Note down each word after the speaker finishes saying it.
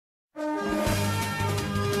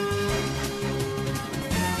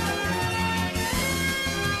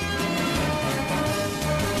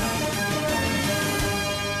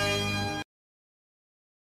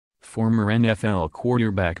Former NFL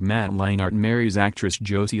quarterback Matt Leinart marries actress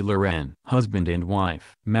Josie Loren. Husband and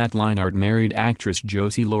wife. Matt Leinart married actress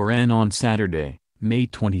Josie Loren on Saturday, May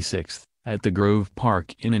 26, at the Grove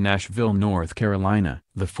Park Inn in Asheville, North Carolina.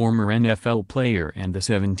 The former NFL player and the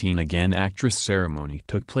 17-again actress ceremony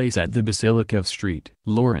took place at the Basilica of St.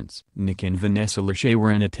 Lawrence. Nick and Vanessa Lachey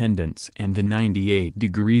were in attendance, and the 98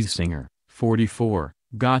 Degrees singer, 44,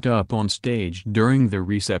 got up on stage during the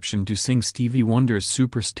reception to sing Stevie Wonder's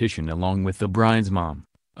Superstition along with the bride's mom.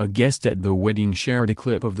 A guest at the wedding shared a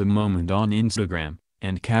clip of the moment on Instagram,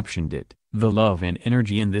 and captioned it, "The love and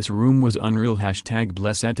energy in this room was unreal.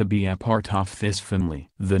 #blessed to be a part of this family."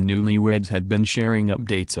 The newlyweds had been sharing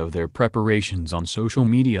updates of their preparations on social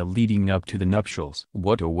media leading up to the nuptials.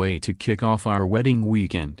 "What a way to kick off our wedding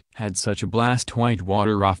weekend. Had such a blast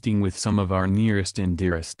whitewater rafting with some of our nearest and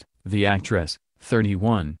dearest," the actress,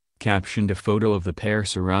 31, captioned a photo of the pair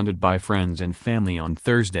surrounded by friends and family on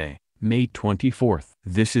Thursday, May 24.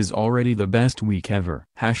 "This is already the best week ever."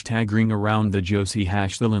 #ring around the Josie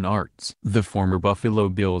 #the Leinarts. The former Buffalo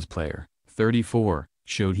Bills player, 34,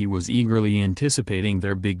 showed he was eagerly anticipating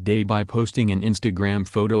their big day by posting an Instagram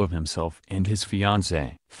photo of himself and his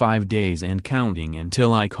fiancée. "5 days and counting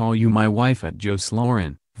until I call you my wife at Josie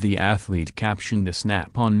Loren," the athlete captioned the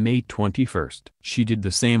snap on May 21. She did the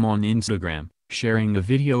same on Instagram, sharing a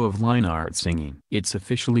video of Leinart singing, "It's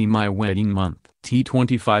officially my wedding month.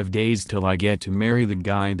 25 days till I get to marry the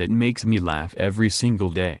guy that makes me laugh every single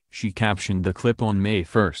day." She captioned the clip on May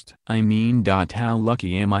 1. "I mean, how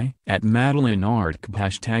lucky am I?" At Madeline Art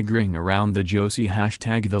 #ring around the Josie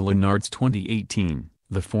 #the Leinarts. 2018,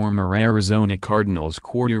 the former Arizona Cardinals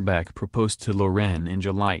quarterback proposed to Loren in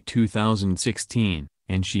July 2016,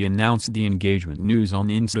 and she announced the engagement news on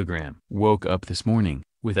Instagram. "Woke up this morning,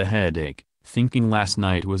 with a headache, thinking last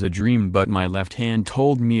night was a dream, but my left hand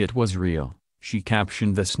told me it was real," she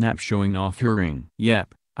captioned the snap showing off her ring.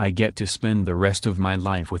 "Yep, I get to spend the rest of my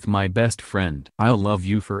life with my best friend. I'll love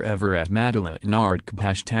you forever." At Madeline Art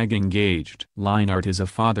 #engaged. Leinart is a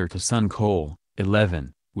father to son Cole,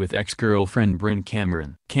 11, with ex-girlfriend Bryn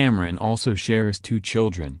Cameron. Cameron also shares 2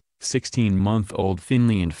 children, 16-month-old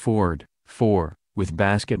Finley and Ford, 4, with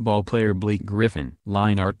basketball player Blake Griffin.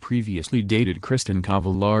 Leinart previously dated Kristen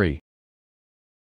Cavallari.